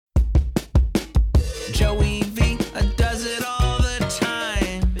Joey V does it all the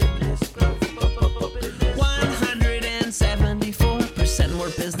time. 174% more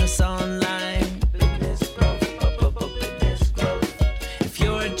business online. If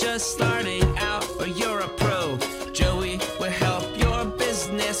you're just starting out or you're a pro, Joey will help your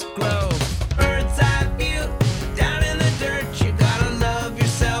business grow. Bird's eye view, down in the dirt. You gotta love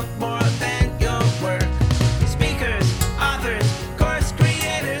yourself more than your work. Speakers, authors, course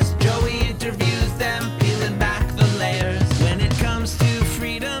creators, Joey interviews them, peeling back the layers. When it comes to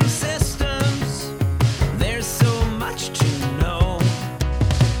freedom systems, there's so much to know.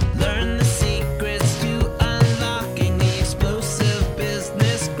 Learn the secrets to unlocking the explosive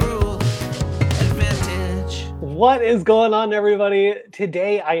business growth advantage. What is going on, everybody?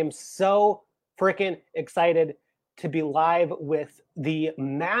 Today, I am so freaking excited to be live with the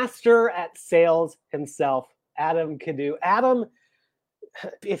master at sales himself, Adam Kiddoo. Adam,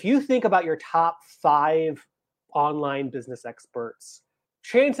 if you think about your top 5 online business experts,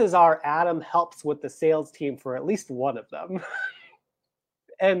 chances are Adam helps with the sales team for at least one of them.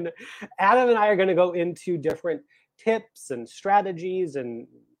 And Adam and I are going to go into different tips and strategies and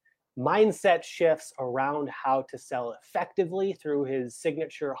mindset shifts around how to sell effectively through his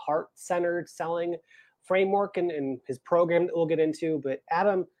signature heart-centered selling framework and his program that we'll get into. But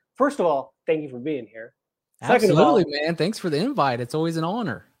Adam, first of all, thank you for being here. Absolutely, man. Thanks for the invite. It's always an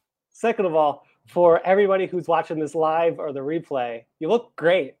honor. Second of all, for everybody who's watching this live or the replay, you look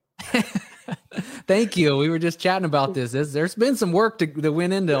great. Thank you. We were just chatting about this. There's been some work that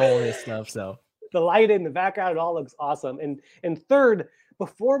went into all this stuff. So The light in the background, it all looks awesome. And third,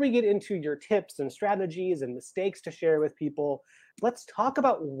 before we get into your tips and strategies and mistakes to share with people, let's talk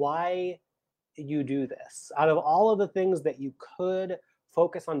about why you do this. Out of all of the things that you could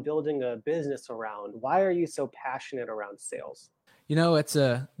focus on building a business around, why are you so passionate around sales? You know, it's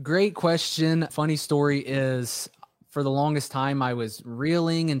a great question. Funny story is, for the longest time, I was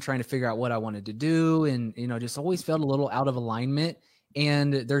reeling and trying to figure out what I wanted to do, and just always felt a little out of alignment.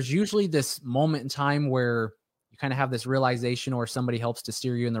 And there's usually this moment in time where you kind of have this realization, or somebody helps to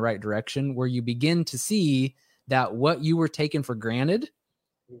steer you in the right direction, where you begin to see that what you were taking for granted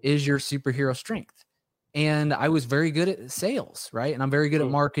is your superhero strength. And I was very good at sales, right? And I'm very good at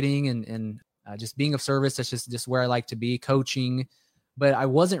marketing and just being of service. That's just where I like to be, coaching. But I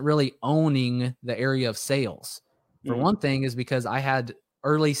wasn't really owning the area of sales. For one thing is because I had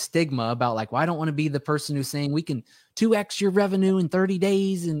early stigma about like, well, I don't want to be the person who's saying we can 2x your revenue in 30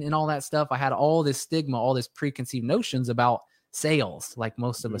 days and all that stuff. I had all this stigma, all this preconceived notions about sales, like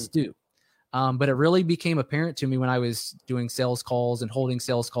most of us do. But it really became apparent to me when I was doing sales calls and holding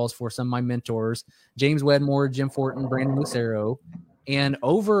sales calls for some of my mentors, James Wedmore, Jim Fortin, Brandon Lucero. And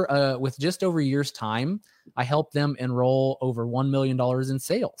with just over a year's time, I helped them enroll over $1 million in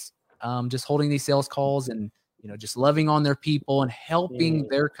sales, just holding these sales calls and just loving on their people and helping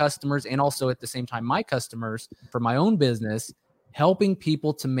their customers, and also at the same time, my customers for my own business, helping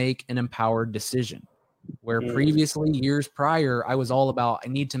people to make an empowered decision. Where previously, years prior, I was all about, I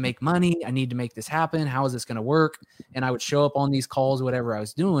need to make money. I need to make this happen. How is this going to work? And I would show up on these calls, whatever I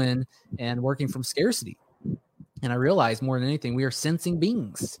was doing, and working from scarcity. And I realized more than anything, we are sensing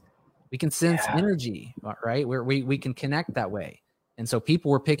beings. We can sense energy, right? Where we can connect that way. And so people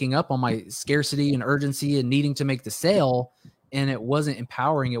were picking up on my scarcity and urgency and needing to make the sale, and it wasn't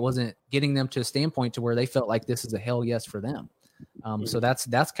empowering. It wasn't getting them to a standpoint to where they felt like this is a hell yes for them. So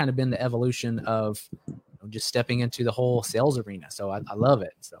that's kind of been the evolution of just stepping into the whole sales arena. So I love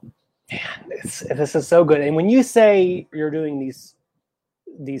it. So man, this is so good. And when you say you're doing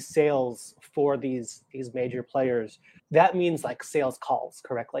these sales for these major players, that means like sales calls,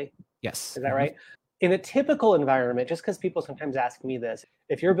 correctly? Yes. Is that right? In a typical environment, just because people sometimes ask me this,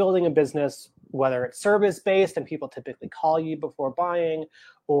 if you're building a business, whether it's service-based and people typically call you before buying,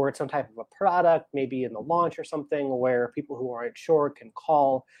 or it's some type of a product, maybe in the launch or something where people who aren't sure can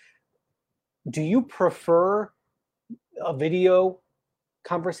call, do you prefer a video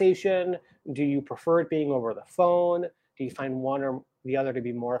conversation? Do you prefer it being over the phone? Do you find one or the other to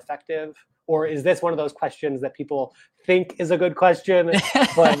be more effective? Or is this one of those questions that people think is a good question,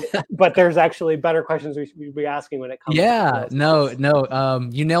 but there's actually better questions we should be asking when it comes to no.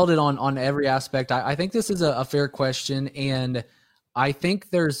 You nailed it on every aspect. I think this is a fair question. And I think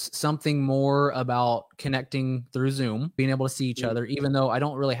there's something more about connecting through Zoom, being able to see each other, even though I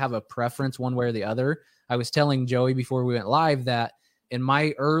don't really have a preference one way or the other. I was telling Joey before we went live that in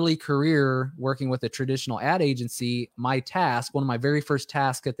my early career working with a traditional ad agency, one of my very first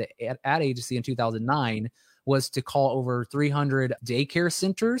tasks at the ad agency in 2009 was to call over 300 daycare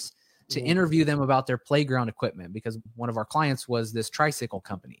centers to interview them about their playground equipment, because one of our clients was this tricycle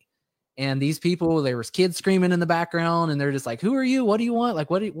company. And these people, there was kids screaming in the background, and they're just like, who are you? What do you want? Like,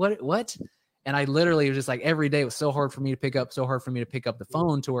 what? And I literally was just like, every day it was so hard for me to pick up the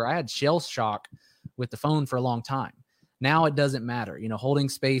phone, to where I had shell shock with the phone for a long time. Now it doesn't matter. Holding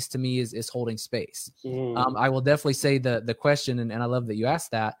space to me is holding space. I will definitely say the question, and I love that you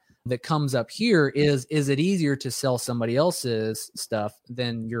asked that comes up here is it easier to sell somebody else's stuff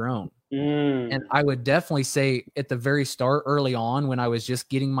than your own? And I would definitely say at the very start, early on, when I was just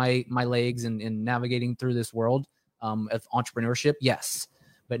getting my legs and navigating through this world of entrepreneurship, yes.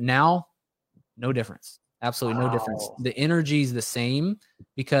 But now, no difference. Absolutely no difference. The energy is the same,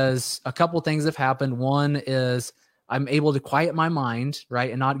 because a couple of things have happened. One is I'm able to quiet my mind, right,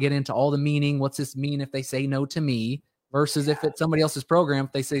 and not get into all the meaning. What's this mean if they say no to me? Versus if it's somebody else's program,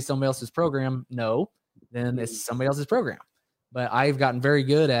 if they say somebody else's program, no, then it's somebody else's program. But I've gotten very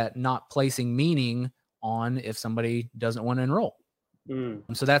good at not placing meaning on if somebody doesn't want to enroll.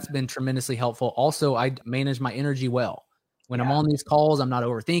 So that's been tremendously helpful. Also, I manage my energy well. When I'm on these calls, I'm not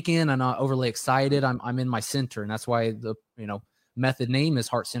overthinking. I'm not overly excited. I'm in my center. And that's why the method name is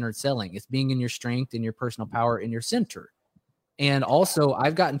heart-centered selling. It's being in your strength, in your personal power, in your center. And also,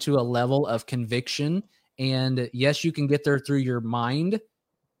 I've gotten to a level of conviction. And yes, you can get there through your mind,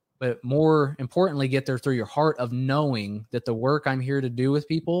 but more importantly, get there through your heart, of knowing that the work I'm here to do with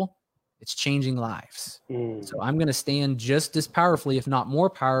people, it's changing lives. So I'm going to stand just as powerfully, if not more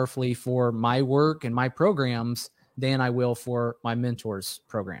powerfully, for my work and my programs than I will for my mentors'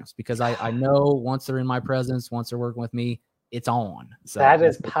 programs, because I know once they're in my presence, once they're working with me, it's on. So that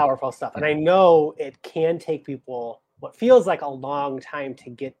is powerful stuff. And I know it can take people what feels like a long time to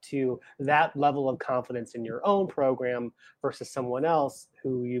get to that level of confidence in your own program versus someone else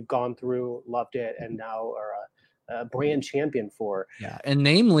who you've gone through, loved it, and now are a brand champion for. Yeah. And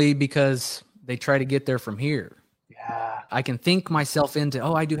namely because they try to get there from here. Yeah. I can think myself into,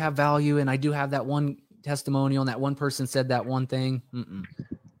 I do have value, and I do have that one testimonial, and that one person said that one thing.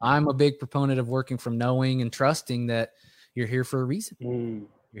 I'm a big proponent of working from knowing and trusting that you're here for a reason.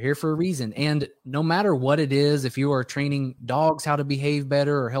 You're here for a reason. And no matter what it is, if you are training dogs how to behave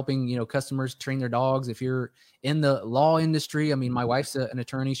better, or helping, customers train their dogs, if you're in the law industry, I mean, my wife's an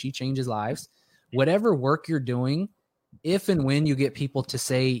attorney, she changes lives. Whatever work you're doing, if and when you get people to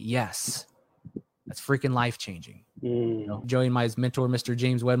say yes, that's freaking life-changing. Joey, my mentor, Mr.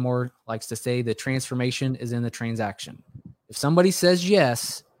 James Wedmore, likes to say the transformation is in the transaction. If somebody says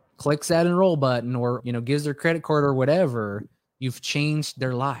yes, clicks that enroll button, or, gives their credit card or whatever, you've changed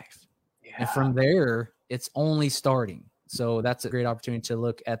their life. And from there, it's only starting. So that's a great opportunity to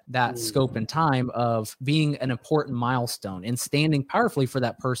look at that scope and time of being an important milestone and standing powerfully for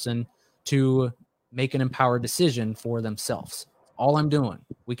that person to make an empowered decision for themselves. All I'm doing.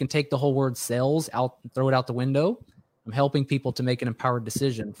 We can take the whole word sales out, throw it out the window. I'm helping people to make an empowered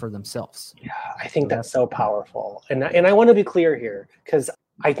decision for themselves. Yeah, I think that's so powerful. And I want to be clear here, because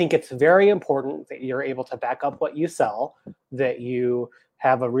I think it's very important that you're able to back up what you sell, that you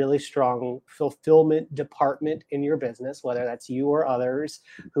have a really strong fulfillment department in your business, whether that's you or others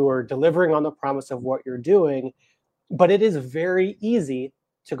who are delivering on the promise of what you're doing. But it is very easy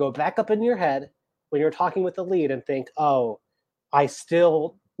to go back up in your head when you're talking with the lead and think, I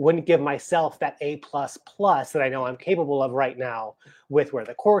still wouldn't give myself that A++ that I know I'm capable of right now with where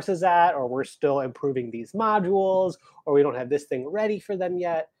the course is at, or we're still improving these modules, or we don't have this thing ready for them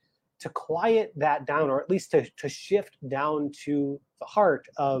yet. To quiet that down, or at least to shift down to the heart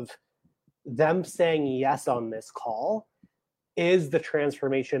of them saying yes on this call, is the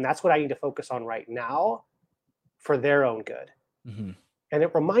transformation. That's what I need to focus on right now for their own good. And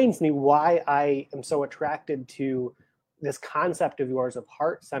it reminds me why I am so attracted to this concept of yours of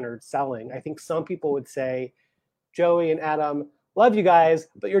heart-centered selling. I think some people would say, Joey and Adam, love you guys,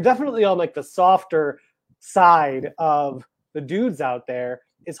 but you're definitely on like the softer side of the dudes out there.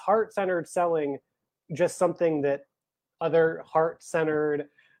 Is heart-centered selling just something that other heart-centered,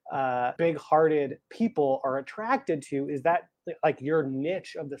 big-hearted people are attracted to? Is that like your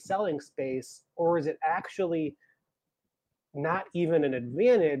niche of the selling space, or is it actually not even an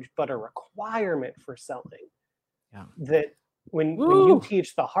advantage, but a requirement for selling? That when you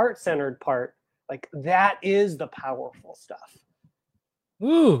teach the heart-centered part, like that is the powerful stuff.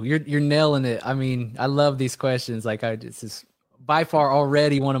 Woo, you're nailing it. I mean, I love these questions. Like this is by far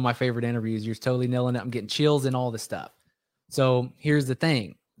already one of my favorite interviews. You're totally nailing it. I'm getting chills and all this stuff. So here's the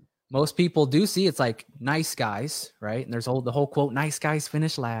thing. Most people do see it's like nice guys, right? And there's the whole quote, nice guys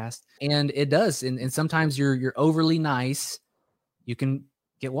finish last. And it does. And sometimes you're overly nice. You can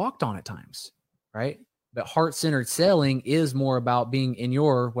get walked on at times, right? But heart-centered selling is more about being in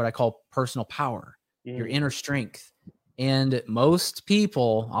your, what I call personal power, your inner strength. And most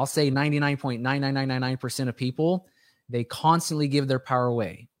people, I'll say 99.99999% of people, they constantly give their power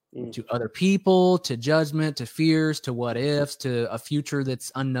away to other people, to judgment, to fears, to what ifs, to a future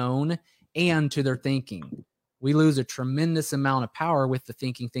that's unknown, and to their thinking. We lose a tremendous amount of power with the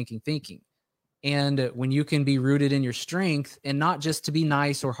thinking. And when you can be rooted in your strength, and not just to be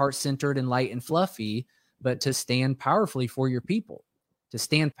nice or heart-centered and light and fluffy, but to stand powerfully for your people, to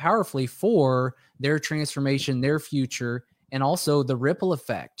stand powerfully for their transformation, their future, and also the ripple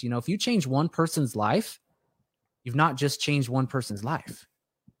effect. If you change one person's life, you've not just changed one person's life,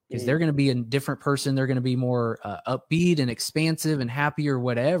 because they're going to be a different person. They're going to be more upbeat and expansive and happier,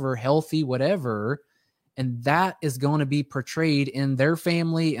 whatever, healthy, whatever. And that is going to be portrayed in their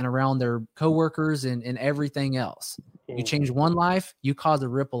family and around their coworkers and everything else. You change one life, you cause a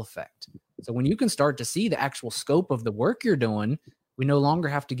ripple effect. So when you can start to see the actual scope of the work you're doing, we no longer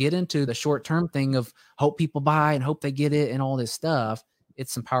have to get into the short-term thing of hope people buy and hope they get it and all this stuff.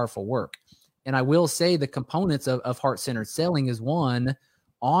 It's some powerful work. And I will say the components of heart-centered selling is, one,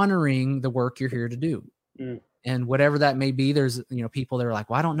 honoring the work you're here to do. And whatever that may be, there's people that are like,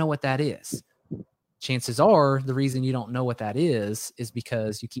 well, I don't know what that is. Chances are the reason you don't know what that is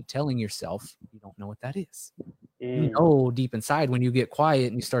because you keep telling yourself you don't know what that is. You know deep inside when you get quiet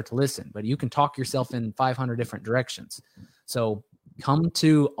and you start to listen, but you can talk yourself in 500 different directions. So come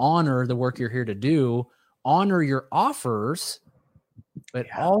to honor the work you're here to do, honor your offers, but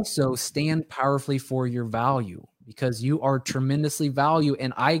also stand powerfully for your value, because you are tremendously valued.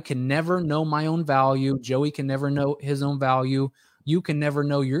 And I can never know my own value. Joey can never know his own value. You can never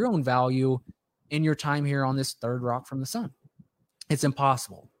know your own value in your time here on this third rock from the sun. It's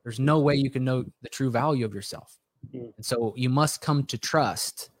impossible. There's no way you can know the true value of yourself. And so you must come to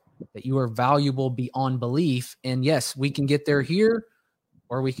trust that you are valuable beyond belief. And yes, we can get there here,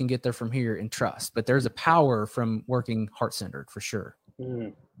 or we can get there from here in trust. But there's a power from working heart-centered for sure.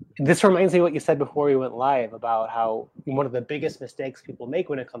 This reminds me of what you said before we went live about how one of the biggest mistakes people make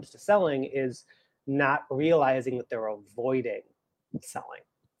when it comes to selling is not realizing that they're avoiding selling.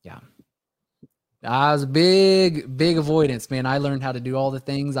 Yeah. I was a big avoidance, man. I learned how to do all the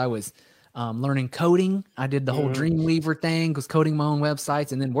things. I was learning coding. I did the whole Dreamweaver thing, was coding my own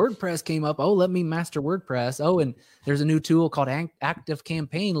websites. And then WordPress came up. Oh, let me master WordPress. Oh, and there's a new tool called Active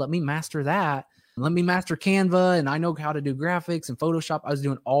Campaign. Let me master that. Let me master Canva. And I know how to do graphics and Photoshop. I was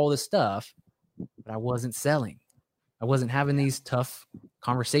doing all this stuff, but I wasn't selling. I wasn't having these tough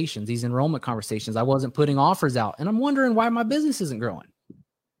conversations, these enrollment conversations. I wasn't putting offers out. And I'm wondering why my business isn't growing.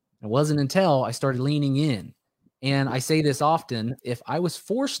 It wasn't until I started leaning in. And I say this often, if I was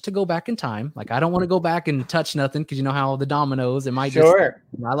forced to go back in time, like I don't want to go back and touch nothing, because you know how the dominoes, it might just,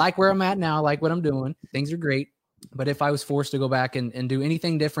 I like where I'm at now. I like what I'm doing. Things are great. But if I was forced to go back and do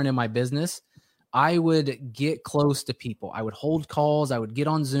anything different in my business, I would get close to people. I would hold calls. I would get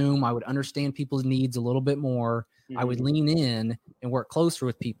on Zoom. I would understand people's needs a little bit more. I would lean in and work closer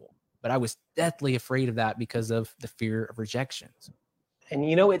with people. But I was deathly afraid of that because of the fear of rejection. And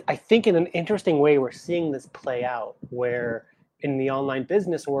I think in an interesting way, we're seeing this play out where in the online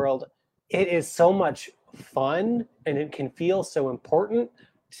business world, it is so much fun and it can feel so important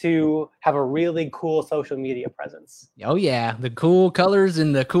to have a really cool social media presence. Oh yeah, the cool colors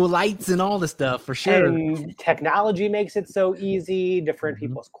and the cool lights and all the stuff for sure. And technology makes it so easy. Different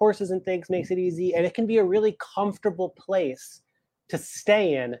people's courses and things makes it easy. And it can be a really comfortable place to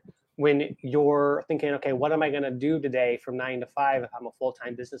stay in when you're thinking, okay, what am I going to do today from 9 to 5 if I'm a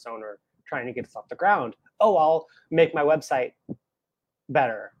full-time business owner trying to get this off the ground? Oh, I'll make my website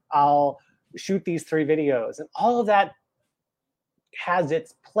better. I'll shoot these 3 videos. And all of that has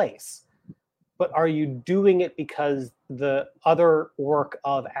its place. But are you doing it because the other work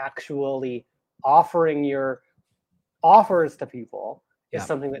of actually offering your offers to people is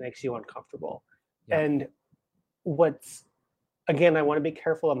something that makes you uncomfortable? And again, I want to be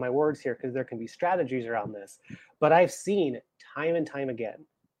careful of my words here because there can be strategies around this, but I've seen time and time again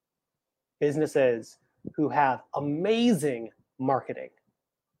businesses who have amazing marketing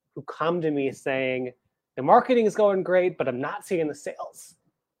who come to me saying, the marketing is going great, but I'm not seeing the sales.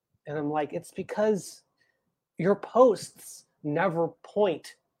 And I'm like, it's because your posts never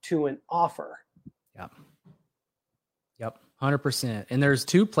point to an offer. Yep. 100%. And there's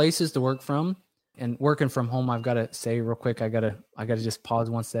 2 places to work from. And working from home, I've got to say real quick, I gotta just pause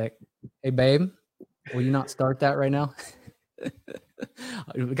one sec. Hey, babe, will you not start that right now?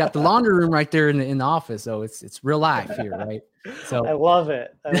 We got the laundry room right there in the office, so it's real life here, right? So I love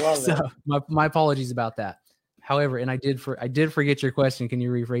it. So my apologies about that. However, and I did forget your question. Can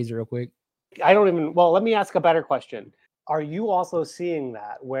you rephrase it real quick? Let me ask a better question. Are you also seeing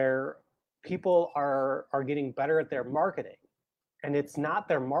that where people are getting better at their marketing, and it's not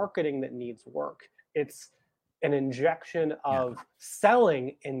their marketing that needs work. It's an injection of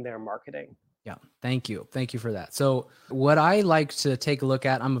selling in their marketing. Yeah. Thank you. Thank you for that. So what I like to take a look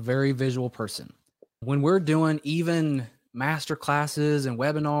at, I'm a very visual person. When we're doing even master classes and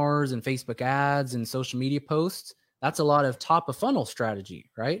webinars and Facebook ads and social media posts, that's a lot of top of funnel strategy,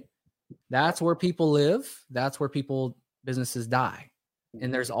 right? That's where people live. That's where businesses die.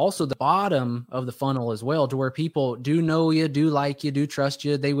 And there's also the bottom of the funnel as well, to where people do know you, do like you, do trust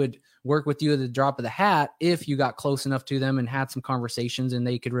you. They would work with you at the drop of the hat if you got close enough to them and had some conversations and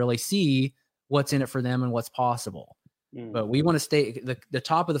they could really see what's in it for them and what's possible. But we want to stay, the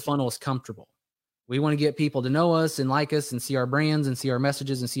top of the funnel is comfortable. We want to get people to know us and like us and see our brands and see our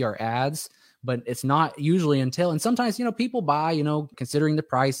messages and see our ads. But it's not usually until, and sometimes, people buy, considering the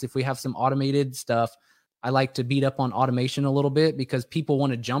price. If we have some automated stuff, I like to beat up on automation a little bit because people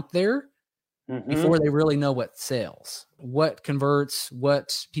want to jump there before they really know what sells, what converts,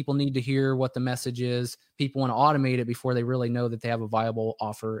 what people need to hear, what the message is. People want to automate it before they really know that they have a viable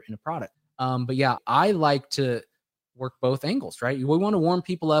offer in a product. But yeah, I like to work both angles, right? We want to warm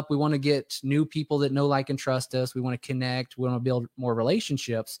people up. We want to get new people that know, like, and trust us. We want to connect. We want to build more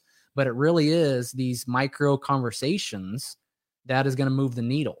relationships. But it really is these micro conversations that is going to move the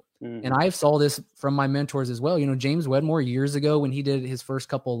needle. And I saw this from my mentors as well. James Wedmore, years ago, when he did his first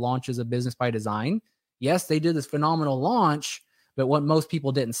couple of launches of Business by Design, yes, they did this phenomenal launch. But what most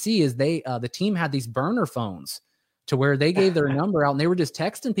people didn't see is the team had these burner phones to where they gave their number out and they were just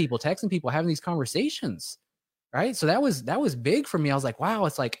texting people, having these conversations. Right. So that was big for me. I was like, wow,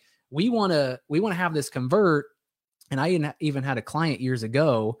 it's like, we want to have this convert. And I even had a client years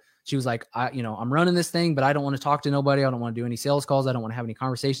ago. She was like, I'm running this thing, but I don't want to talk to nobody. I don't want to do any sales calls. I don't want to have any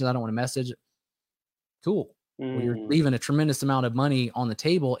conversations. I don't want to message. Cool. Well, you're leaving a tremendous amount of money on the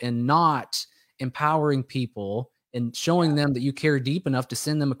table and not empowering people and showing them that you care deep enough to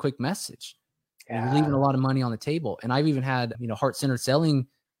send them a quick message. And you're leaving a lot of money on the table. And I've even had, heart-centered selling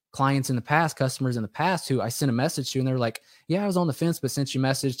clients in the past, customers in the past, who I sent a message to, and they're like, yeah, I was on the fence, but since you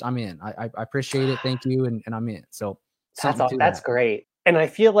messaged, I'm in. I appreciate it. Thank you. And I'm in. So that's great. And I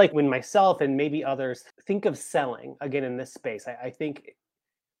feel like when myself and maybe others think of selling again in this space, I think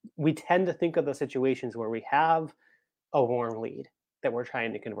we tend to think of the situations where we have a warm lead that we're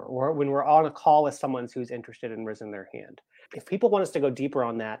trying to convert, or when we're on a call with someone who's interested in raising their hand. If people want us to go deeper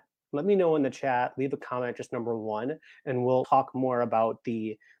on that, let me know in the chat, leave a comment, just number one, and we'll talk more about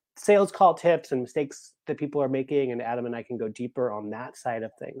the sales call tips and mistakes that people are making, and Adam and I can go deeper on that side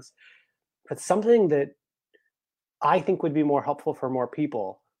of things. But something that I think would be more helpful for more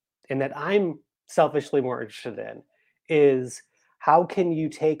people, and that I'm selfishly more interested in, is how can you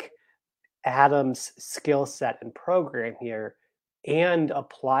take Adam's skill set and program here and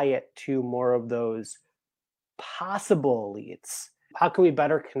apply it to more of those possible leads? How can we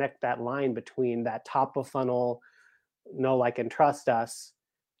better connect that line between that top of funnel, know, like, and trust us,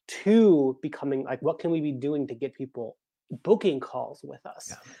 to becoming like, what can we be doing to get people booking calls with us?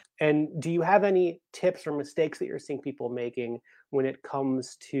 Yeah. And do you have any tips or mistakes that you're seeing people making when it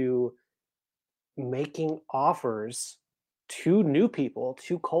comes to making offers to new people,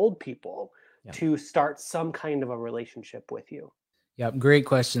 to cold people, to start some kind of a relationship with you? Yeah, great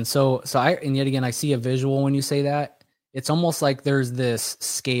question. So and yet again, I see a visual when you say that. It's almost like there's this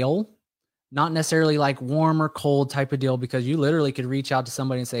scale, not necessarily like warm or cold type of deal, because you literally could reach out to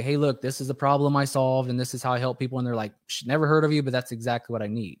somebody and say, hey, look, this is the problem I solved, and this is how I help people. And they're like, never heard of you, but that's exactly what I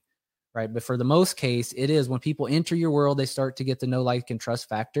need. Right. But for the most case, it is when people enter your world, they start to get the know, like, and trust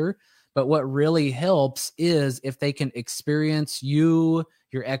factor. But what really helps is if they can experience you,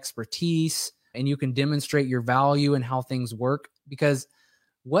 your expertise, and you can demonstrate your value and how things work. Because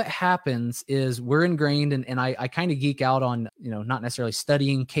what happens is we're ingrained, and I kind of geek out on, not necessarily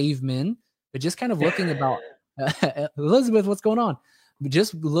studying cavemen, but just kind of looking about Elizabeth, what's going on?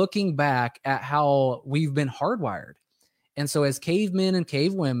 Just looking back at how we've been hardwired. And so as cavemen and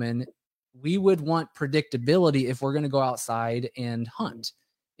cavewomen, we would want predictability if we're going to go outside and hunt.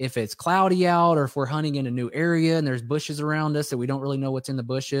 If it's cloudy out, or if we're hunting in a new area and there's bushes around us that we don't really know what's in the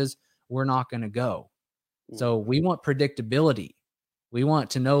bushes, we're not going to go. So we want predictability. We want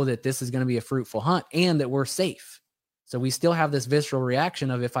to know that this is going to be a fruitful hunt and that we're safe. So we still have this visceral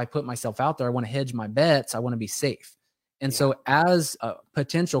reaction of, if I put myself out there, I want to hedge my bets. I want to be safe. And so as a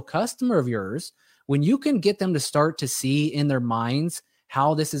potential customer of yours, when you can get them to start to see in their minds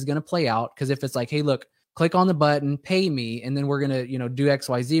how this is going to play out, because if it's like, hey, look, click on the button, pay me, and then we're going to, do X,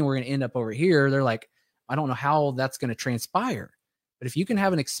 Y, Z, and we're going to end up over here. They're like, I don't know how that's going to transpire. But if you can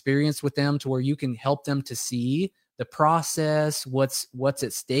have an experience with them to where you can help them to see the process, what's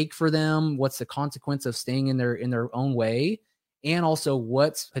at stake for them, what's the consequence of staying in their own way, and also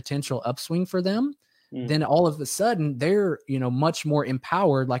what's potential upswing for them, then all of a sudden they're, much more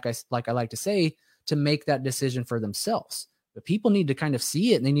empowered, like I like to say, to make that decision for themselves. But people need to kind of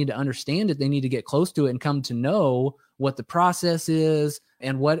see it, and they need to understand it. They need to get close to it and come to know what the process is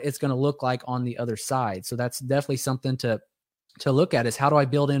and what it's going to look like on the other side. So that's definitely something to look at, is how do I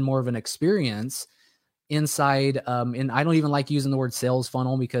build in more of an experience inside? And I don't even like using the word sales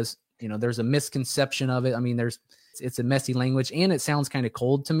funnel, because, there's a misconception of it. I mean, it's a messy language, and it sounds kind of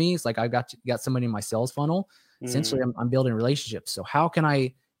cold to me. It's like I've got somebody in my sales funnel. Essentially, I'm building relationships. So how can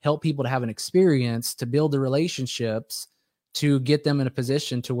I help people to have an experience, to build the relationships, to get them in a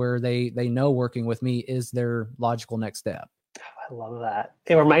position to where they know working with me is their logical next step? I love that.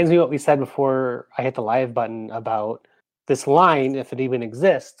 It reminds me of what we said before I hit the live button about this line, if it even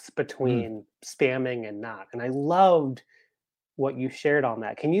exists, between spamming and not. And I loved what you shared on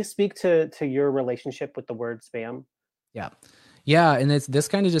that. Can you speak to your relationship with the word spam? Yeah. And this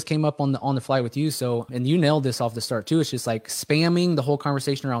kind of just came up on the fly with you. So, and you nailed this off the start too. It's just like spamming, the whole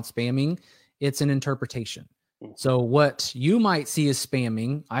conversation around spamming, it's an interpretation. So what you might see as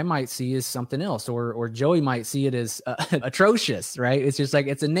spamming, I might see as something else, or Joey might see it as atrocious, right? It's just like,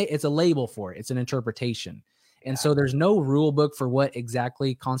 it's a label for it. It's an interpretation. And so there's no rule book for what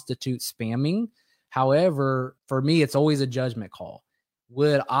exactly constitutes spamming. However, for me, it's always a judgment call.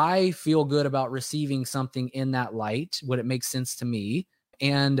 Would I feel good about receiving something in that light? Would it make sense to me?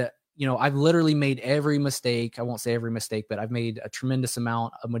 And, I've literally made every mistake. I won't say every mistake, but I've made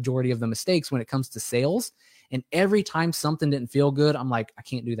a majority of the mistakes when it comes to sales. And every time something didn't feel good, I'm like, I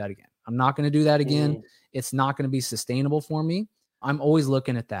can't do that again. I'm not going to do that again. It's not going to be sustainable for me. I'm always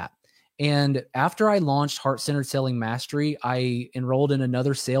looking at that. And after I launched Heart-Centered Selling Mastery, I enrolled in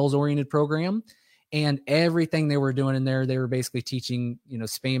another sales-oriented program. And everything they were doing in there, they were basically teaching,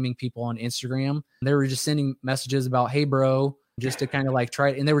 spamming people on Instagram. They were just sending messages about, hey, bro, just to kind of like try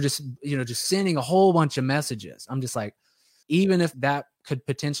it. And they were just, just sending a whole bunch of messages. I'm just like, even if that could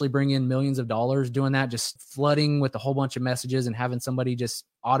potentially bring in millions of dollars, doing that, just flooding with a whole bunch of messages and having somebody just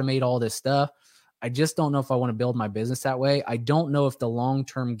automate all this stuff, I just don't know if I want to build my business that way. I don't know if the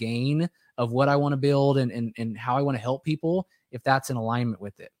long-term gain of what I want to build and how I want to help people, if that's in alignment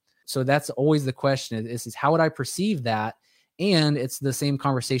with it. So that's always the question is how would I perceive that? And it's the same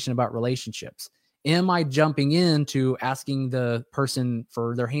conversation about relationships. Am I jumping into asking the person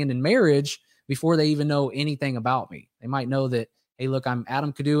for their hand in marriage before they even know anything about me? They might know that, hey, look, I'm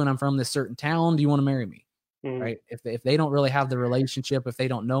Adam Kiddoo and I'm from this certain town. Do you want to marry me? Right? If they don't really have the relationship, if they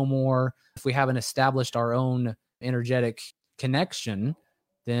don't know more, if we haven't established our own energetic connection,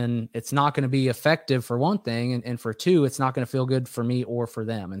 then it's not going to be effective for one thing. And for two, it's not going to feel good for me or for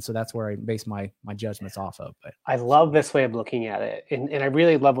them. And so that's where I base my judgments off of. But I love this way of looking at it. And I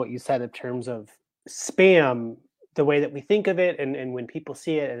really love what you said in terms of spam, the way that we think of it. And when people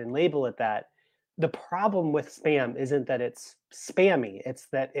see it and label it that, the problem with spam isn't that it's spammy. It's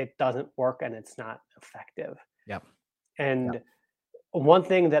that it doesn't work and it's not effective. Yep. And one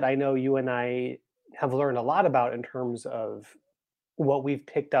thing that I know you and I have learned a lot about in terms of what we've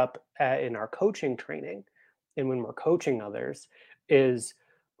picked up in our coaching training and when we're coaching others is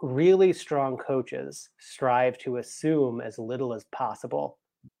really strong coaches strive to assume as little as possible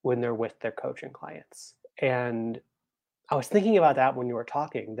when they're with their coaching clients. And I was thinking about that when you were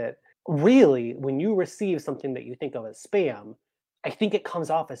talking, that really when you receive something that you think of as spam, I think it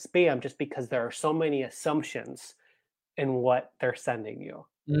comes off as spam just because there are so many assumptions in what they're sending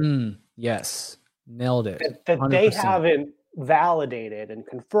you. Yes. Nailed it. That they haven't validated and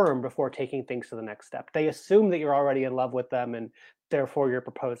confirmed before taking things to the next step. They assume that you're already in love with them and therefore you're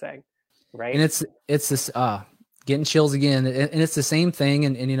proposing, right? And it's this getting chills again. And it's the same thing.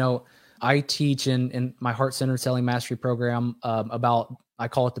 And I teach in my Heart-Centered Selling Mastery program about, I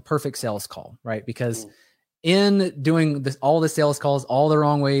call it the perfect sales call, right? Because in doing all the sales calls all the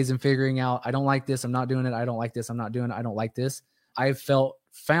wrong ways and figuring out, I don't like this, I'm not doing it. I don't like this, I'm not doing it. I don't like this. I've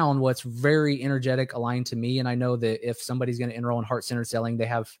found what's very energetic aligned to me. And I know that if somebody's going to enroll in Heart-Centered Selling, they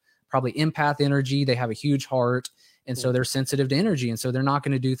have probably empath energy. They have a huge heart. And so they're sensitive to energy. And so they're not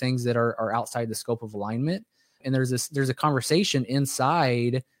going to do things that are outside the scope of alignment. And there's a conversation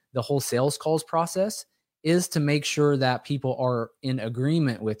inside the whole sales calls process is to make sure that people are in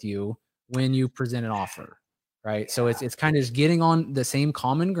agreement with you when you present an offer, right? So it's kind of just getting on the same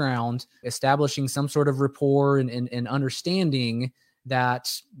common ground, establishing some sort of rapport and understanding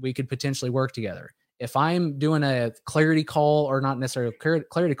that we could potentially work together. If I'm doing a clarity call, or not necessarily a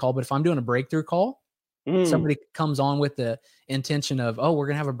clarity call, but if I'm doing a breakthrough call, somebody comes on with the intention of, oh, we're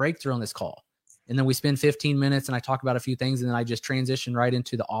going to have a breakthrough on this call. and then we spend 15 minutes and I talk about a few things and then I just transition right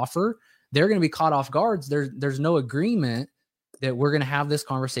into the offer, they're going to be caught off guard. There's no agreement that we're going to have this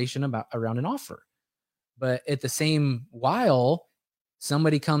conversation around an offer. But at the same while,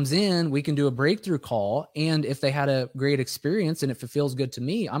 somebody comes in, we can do a breakthrough call. And if they had a great experience and if it feels good to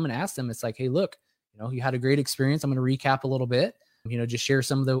me, I'm going to ask them, it's like, hey, look, you had a great experience. I'm going to recap a little bit, just share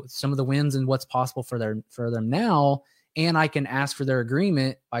some of the wins and what's possible for them now. And I can ask for their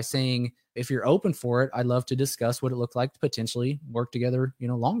agreement by saying, if you're open for it, I'd love to discuss what it looked like to potentially work together,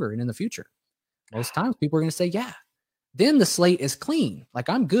 longer and in the future. Most times people are going to say, yeah. Then the slate is clean. Like,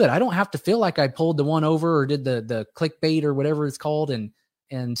 I'm good. I don't have to feel like I pulled the one over or did the clickbait or whatever it's called. And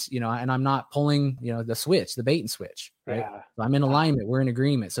I'm not pulling, the bait and switch, right? Yeah. So I'm in alignment. We're in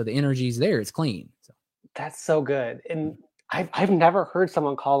agreement. So the energy's there. It's clean. So. That's so good. And I've never heard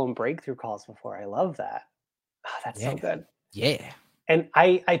someone call them breakthrough calls before. I love that. Oh, that's so good. Yeah. And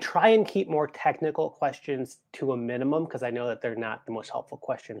I try and keep more technical questions to a minimum because I know that they're not the most helpful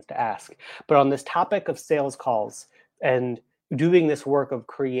questions to ask. But on this topic of sales calls and doing this work of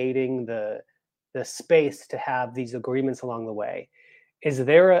creating the space to have these agreements along the way, is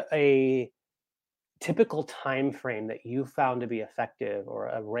there a typical time frame that you found to be effective, or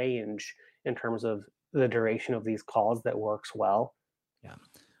a range in terms of the duration of these calls that works well? Yeah.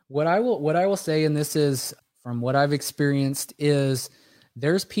 What I will say, and this is from what I've experienced, is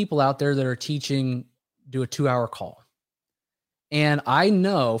there's people out there that are teaching, do a 2-hour call. And I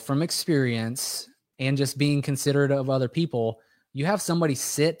know from experience and just being considerate of other people, you have somebody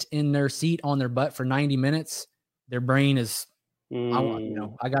sit in their seat on their butt for 90 minutes. Their brain is,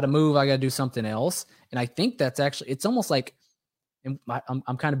 I got to move. I got to do something else. And I think that's actually, it's almost like, and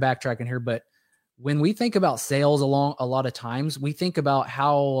I'm kind of backtracking here, but when we think about sales a lot of times, we think about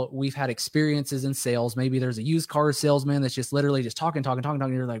how we've had experiences in sales. Maybe there's a used car salesman that's just literally just talking.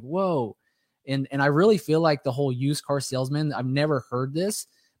 And you're like, whoa. And I really feel like the whole used car salesman, I've never heard this,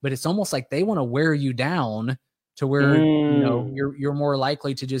 but it's almost like they want to wear you down to where, you're more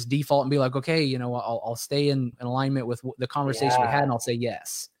likely to just default and be like, okay, I'll stay in alignment with the conversation we had and I'll say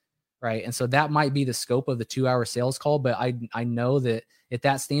yes. Right. And so that might be the scope of the 2-hour sales call. But I know that at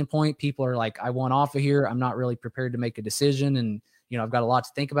that standpoint, people are like, I want off of here. I'm not really prepared to make a decision. And, I've got a lot to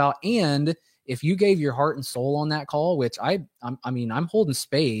think about. And if you gave your heart and soul on that call, which I'm holding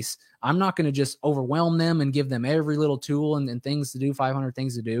space, I'm not going to just overwhelm them and give them every little tool and things to do, 500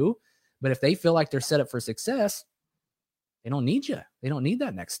 things to do. But if they feel like they're set up for success, they don't need you. They don't need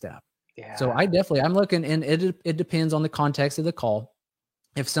that next step. Yeah. So I'm looking, and it depends on the context of the call.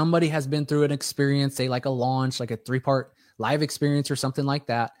 If somebody has been through an experience, say like a launch, like a 3-part live experience or something like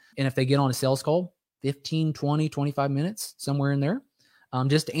that, and if they get on a sales call, 15, 20, 25 minutes, somewhere in there,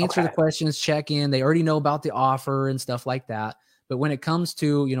 just to answer the questions, check in. They already know about the offer and stuff like that. But when it comes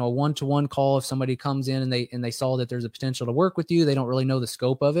to, a one-to-one call, if somebody comes in and they saw that there's a potential to work with you, they don't really know the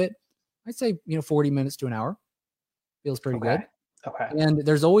scope of it, I'd say, 40 minutes to an hour feels pretty good. Okay. And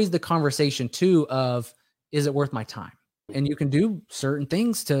there's always the conversation too of, is it worth my time? And you can do certain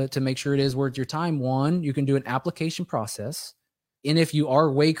things to make sure it is worth your time. One, you can do an application process. And if you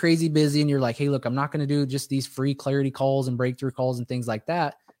are way crazy busy and you're like, hey, look, I'm not going to do just these free clarity calls and breakthrough calls and things like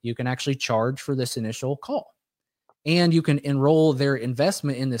that, you can actually charge for this initial call. And you can enroll their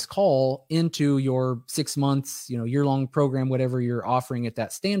investment in this call into your 6 months, year-long program, whatever you're offering at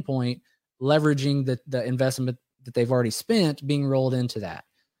that standpoint, leveraging the investment that they've already spent being rolled into that.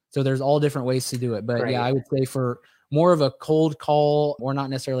 So there's all different ways to do it. But yeah, I would say for more of a cold call, or not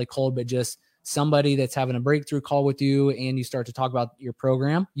necessarily cold, but just somebody that's having a breakthrough call with you and you start to talk about your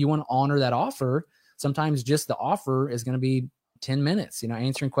program, you want to honor that offer. Sometimes just the offer is going to be 10 minutes,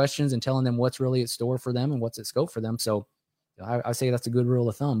 answering questions and telling them what's really at store for them and what's at scope for them. So I say that's a good rule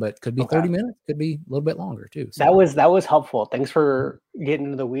of thumb, but could be 30 minutes, could be a little bit longer too. So. That was helpful. Thanks for getting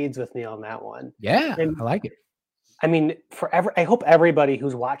into the weeds with me on that one. Yeah, and I like it. I mean, I hope everybody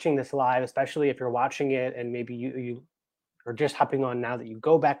who's watching this live, especially if you're watching it and maybe you are just hopping on now, that you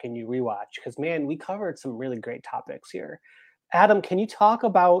go back and you rewatch, because man, we covered some really great topics here. Adam, can you talk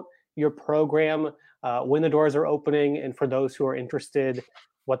about your program, when the doors are opening, and for those who are interested,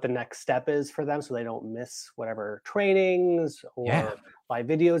 what the next step is for them so they don't miss whatever trainings or live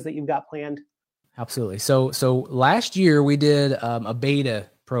videos that you've got planned? Absolutely. So last year we did a beta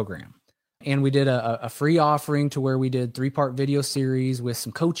program. And we did a free offering to where we did 3-part video series with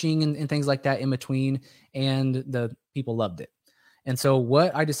some coaching and things like that in between. And the people loved it. And so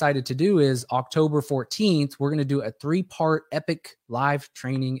what I decided to do is October 14th, we're going to do a 3-part epic live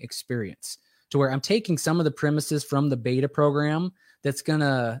training experience to where I'm taking some of the premises from the beta program that's going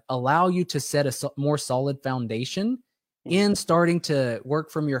to allow you to set a more solid foundation in starting to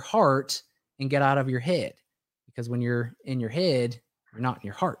work from your heart and get out of your head. Because when you're in your head, you're not in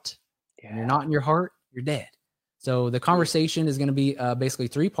your heart. When you're not in your heart, you're dead. So the conversation is going to be basically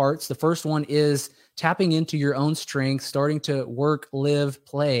 3 parts. The first one is tapping into your own strength, starting to work, live,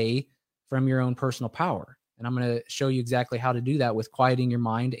 play from your own personal power. And I'm going to show you exactly how to do that with quieting your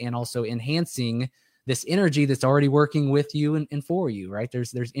mind and also enhancing this energy that's already working with you and for you, right?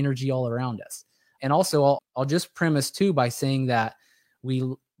 There's energy all around us. And also I'll just premise too by saying that we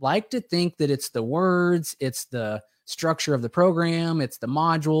like to think that it's the words, it's the structure of the program, it's the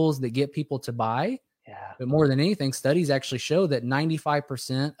modules that get people to buy. Yeah. But more than anything, studies actually show that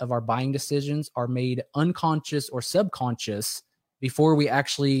 95% of our buying decisions are made unconscious or subconscious before we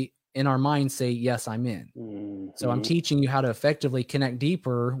actually in our mind say, yes, I'm in. Mm-hmm. So I'm teaching you how to effectively connect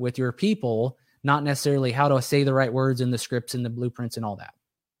deeper with your people, not necessarily how to say the right words in the scripts and the blueprints and all that.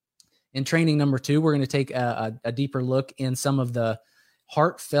 In training number 2, we're going to take a deeper look in some of the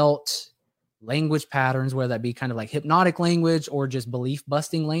heartfelt language patterns, whether that be kind of like hypnotic language or just belief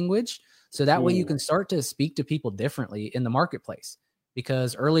busting language. So that way you can start to speak to people differently in the marketplace.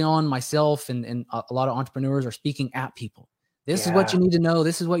 Because early on, myself and a lot of entrepreneurs are speaking at people. This is what you need to know.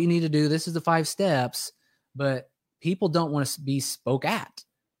 This is what you need to do. This is the 5 steps. But people don't want to be spoke at,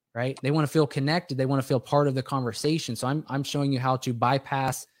 right? They want to feel connected. They want to feel part of the conversation. So I'm showing you how to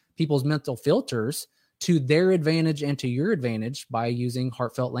bypass people's mental filters to their advantage and to your advantage by using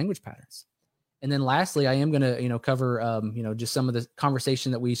heartfelt language patterns. And then lastly, I am going to, cover, just some of the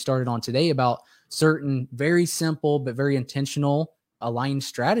conversation that we started on today about certain very simple, but very intentional aligned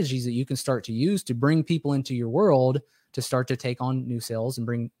strategies that you can start to use to bring people into your world to start to take on new sales and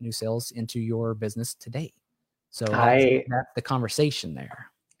bring new sales into your business today. So that's the conversation there.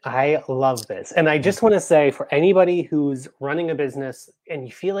 I love this. And I just want to say, for anybody who's running a business and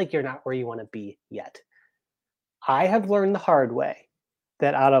you feel like you're not where you want to be yet, I have learned the hard way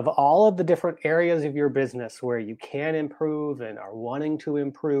that out of all of the different areas of your business where you can improve and are wanting to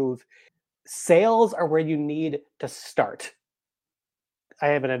improve, sales are where you need to start. I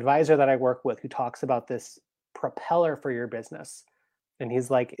have an advisor that I work with who talks about this propeller for your business. And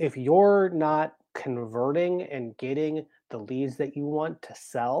he's like, if you're not converting and getting the leads that you want to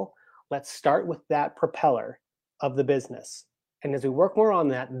sell, let's start with that propeller of the business. And as we work more on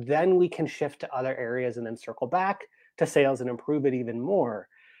that, then we can shift to other areas and then circle back to sales and improve it even more.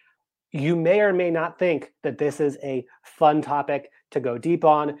 You may or may not think that this is a fun topic to go deep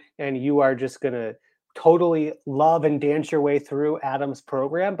on, and you are just going to totally love and dance your way through Adam's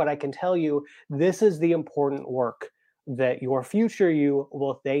program. But I can tell you, this is the important work that your future you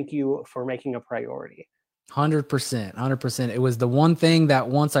will thank you for making a priority. 100%. It was the one thing that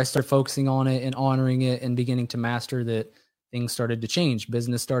once I started focusing on it and honoring it and beginning to master that, things started to change.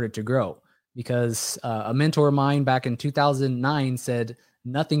 Business started to grow because a mentor of mine back in 2009 said,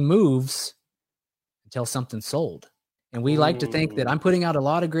 nothing moves until something's sold. And we like to think that I'm putting out a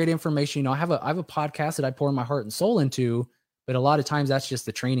lot of great information. I have a podcast that I pour my heart and soul into, but a lot of times that's just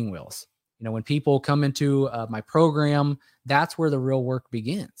the training wheels. When people come into my program, that's where the real work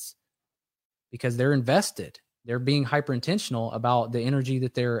begins because they're invested. They're being hyper intentional about the energy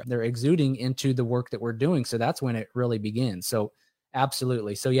that they're exuding into the work that we're doing. So that's when it really begins. So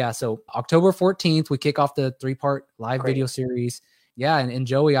absolutely. So yeah. So October 14th, we kick off the 3-part live video series. Yeah. And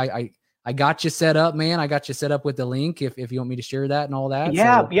Joey, I got you set up, man. I got you set up with the link if you want me to share that and all that.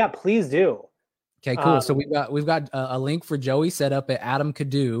 Yeah. Yeah, please do. Okay, cool. So we've got a link for Joey set up at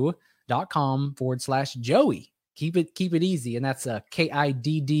adamkiddoo.com/Joey. Keep it easy. And that's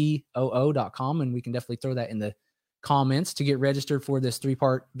KIDDOO.com. And we can definitely throw that in the comments to get registered for this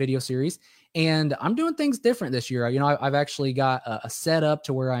 3-part video series. And I'm doing things different this year. I've actually got a setup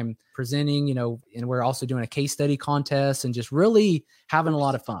to where I'm presenting, and we're also doing a case study contest and just really having a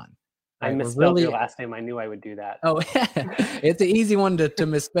lot of fun. I misspelled your last name. I knew I would do that. Oh, it's an easy one to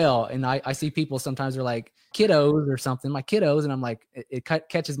misspell. And I see people sometimes are like kiddos or something, my kiddos. And I'm like, it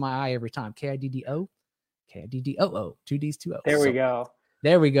catches my eye every time. KIDDO. KIDDOO, 2 Ds, 2 O's. There we go.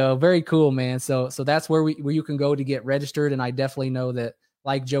 There we go. Very cool, man. So that's where you can go to get registered. And I definitely know that,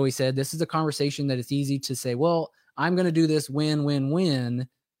 like Joey said, this is a conversation that it's easy to say, well, I'm going to do this win.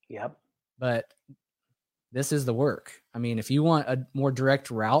 Yep. But this is the work. I mean, if you want a more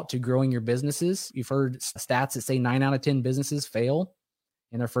direct route to growing your businesses, you've heard stats that say 9 out of 10 businesses fail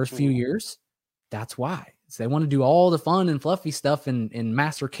in their first few years. That's why. So they want to do all the fun and fluffy stuff and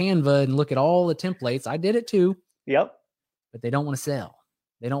master Canva and look at all the templates. I did it too. Yep. But they don't want to sell.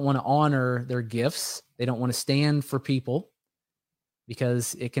 They don't want to honor their gifts. They don't want to stand for people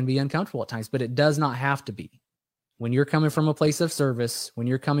because it can be uncomfortable at times, but it does not have to be. When you're coming from a place of service, when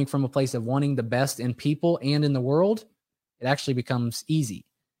you're coming from a place of wanting the best in people and in the world, it actually becomes easy.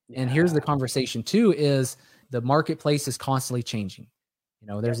 And here's the conversation too, is the marketplace is constantly changing.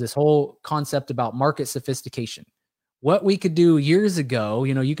 There's this whole concept about market sophistication. What we could do years ago,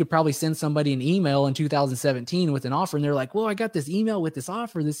 you could probably send somebody an email in 2017 with an offer and they're like, well, I got this email with this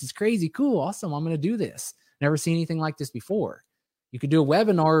offer. This is crazy. Cool. Awesome. I'm going to do this. Never seen anything like this before. You could do a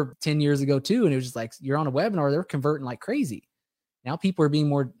webinar 10 years ago too. And it was just like, you're on a webinar, they're converting like crazy. Now people are being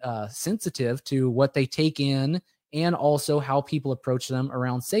more sensitive to what they take in and also how people approach them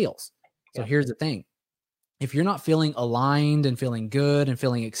around sales. So here's the thing. If you're not feeling aligned and feeling good and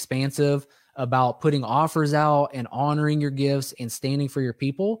feeling expansive about putting offers out and honoring your gifts and standing for your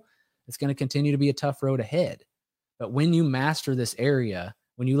people, it's going to continue to be a tough road ahead. But when you master this area,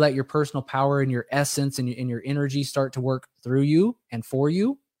 when you let your personal power and your essence and your energy start to work through you and for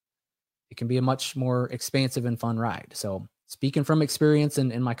you, it can be a much more expansive and fun ride. So speaking from experience,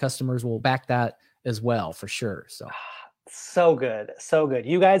 and my customers will back that as well, for sure. So good. So good.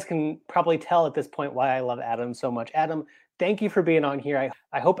 You guys can probably tell at this point why I love Adam so much. Adam, thank you for being on here.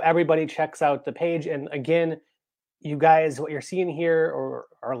 I hope everybody checks out the page. And again, you guys, what you're seeing here or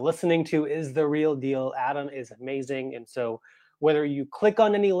are listening to is the real deal. Adam is amazing. And so whether you click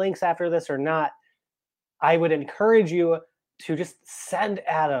on any links after this or not, I would encourage you to just send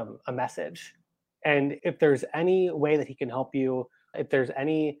Adam a message. And if there's any way that he can help you, if there's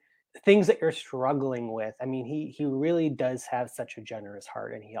any things that you're struggling with, I mean, he really does have such a generous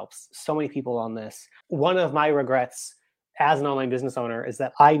heart and he helps so many people on this. One of my regrets as an online business owner is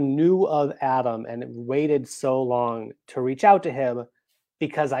that I knew of Adam and waited so long to reach out to him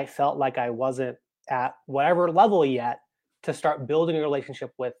because I felt like I wasn't at whatever level yet to start building a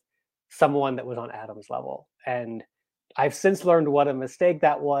relationship with someone that was on Adam's level. And I've since learned what a mistake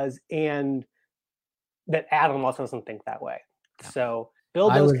that was, and that Adam also doesn't think that way. So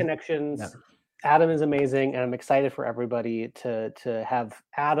build those connections. Yeah. Adam is amazing, and I'm excited for everybody to have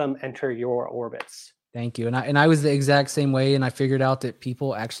Adam enter your orbits. Thank you. And I was the exact same way, and I figured out that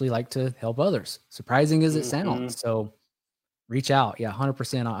people actually like to help others, surprising as it sounds. So reach out. Yeah,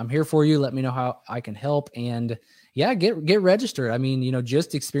 100%. I'm here for you. Let me know how I can help. And yeah, get registered. I mean,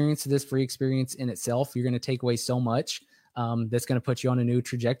 just experience this free experience in itself. You're going to take away so much that's going to put you on a new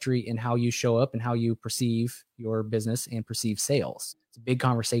trajectory in how you show up and how you perceive your business and perceive sales. It's a big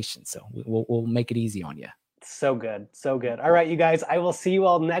conversation. So we'll make it easy on you. So good. So good. All right, you guys, I will see you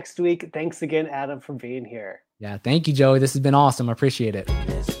all next week. Thanks again, Adam, for being here. Yeah. Thank you, Joey. This has been awesome. I appreciate it.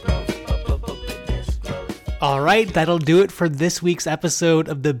 All right, that'll do it for this week's episode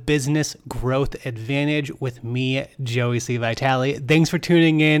of the Business Growth Advantage with me, Joey C. Vitale. Thanks for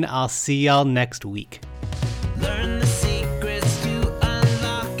tuning in. I'll see y'all next week.